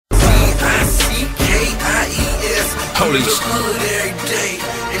Rollies.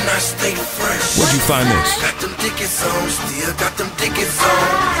 Where'd you find this? Got them tickets on, still got them tickets on.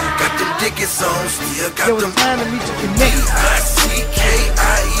 Got them tickets on, still got them. D-I-C-K-I-E-S.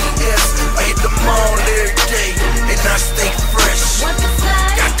 I hit the mall every day, and I stay fresh.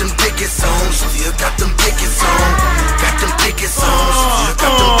 Got them tickets on, still got them tickets on. Got them tickets on, still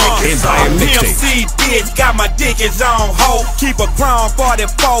got them tickets on. MC bitch, got my tickets on, ho. Keep a Crown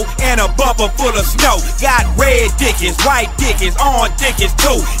 44 and a bumper full of snow. Got red tickets, white tickets, orange tickets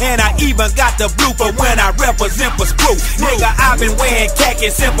too. And I even got the blue for when I represent for screw. Nigga, I been wearing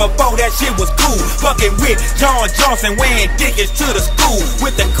khakis since before that shit was cool. Fucking with John Johnson wearing tickets to the school.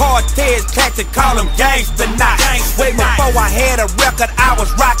 With the Cortez tactic, call them gangsta knots. Way before I had a record, I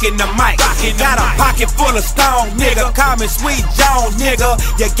was rocking the mic. Got a pocket full of stone, nigga. Call me Sweet Jones, nigga.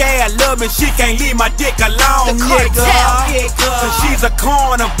 Your gal love me, she can't leave my dick alone, nigga. Cause she's a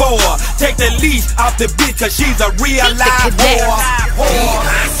carnivore. Take the leash off the bitch, cause she's a real live whore.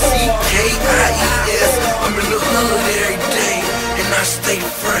 D-I-C-K-I-E-S. I'm in the hood every day, and I stay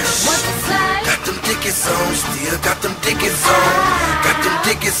fresh. Got them tickets on, still got them tickets on. Got them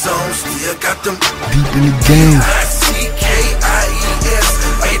tickets on, still got them. Deep in the game. D-I-C-K-I-E-S.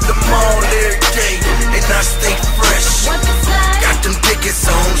 I hit the mall every day, and I stay fresh. Got them tickets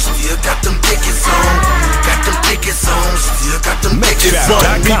on, still got them tickets on. Got them tickets on, still got them tickets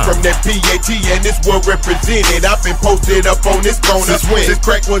on. Me from that PAT and this world represented. I've been posted up on this corner since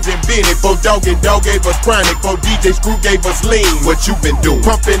crack was invented. For Dog and Dog gave us chronic, for DJ Screw gave us lean. What you been doing?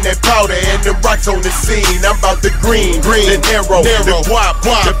 Pumping that powder and the rocks on the scene. I'm about the green, the narrow, the guap,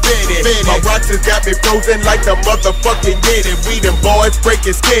 the fetty. My rocks has got me frozen like the motherfucking Yeti. We them boys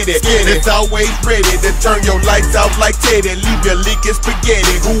breaking steady. It's always ready to turn your lights out like Teddy. Leave your leaking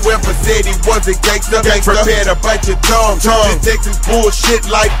spaghetti. Whoever said he wasn't gangsta, prepare to bite your tongue. This Texas bullshit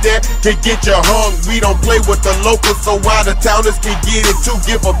like that can get you hung. We don't play with the locals, so out of towners can get it too.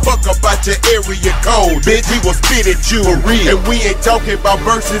 Give a fuck about your area code, bitch. We will spit at you for real. And we ain't talking about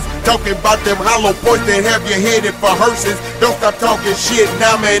verses, talking about them hollow points that have you headed for hearses. Don't stop talking shit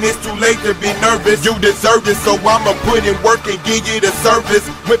now, man. It's too late to be nervous. You deserve it, so I'ma put in work and give you the service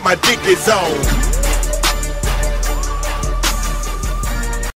with my dick is on.